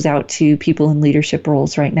heart goes out to people in leadership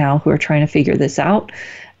roles right now who are trying to figure this out.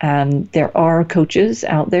 There are coaches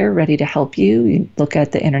out there ready to help you. You look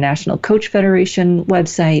at the International Coach Federation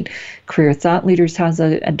website. Career Thought Leaders has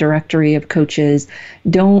a directory of coaches.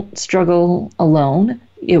 Don't struggle alone.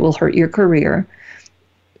 It will hurt your career.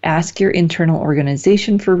 Ask your internal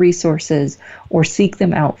organization for resources or seek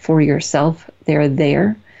them out for yourself. They're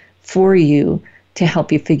there for you to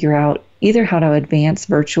help you figure out either how to advance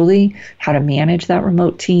virtually, how to manage that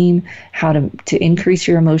remote team, how to increase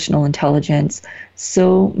your emotional intelligence.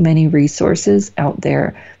 So many resources out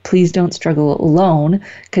there. Please don't struggle alone,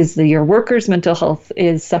 because your workers' mental health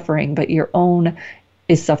is suffering, but your own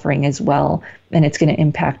is suffering as well. And it's going to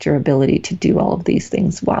impact your ability to do all of these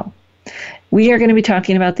things well. We are going to be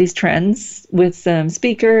talking about these trends with some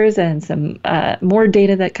speakers and some more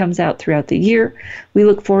data that comes out throughout the year. We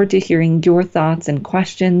look forward to hearing your thoughts and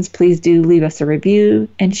questions. Please do leave us a review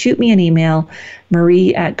and shoot me an email,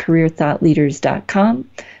 marie@careerthoughtleaders.com.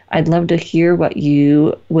 I'd love to hear what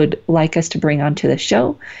you would like us to bring onto the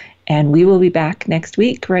show. And we will be back next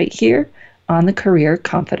week right here on the Career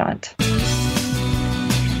Confidante.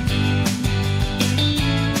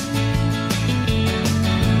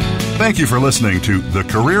 Thank you for listening to The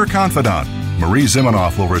Career Confidante. Marie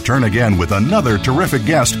Zimenoff will return again with another terrific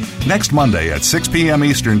guest next Monday at 6 p.m.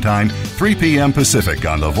 Eastern Time, 3 p.m. Pacific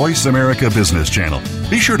on the Voice America Business Channel.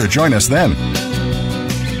 Be sure to join us then.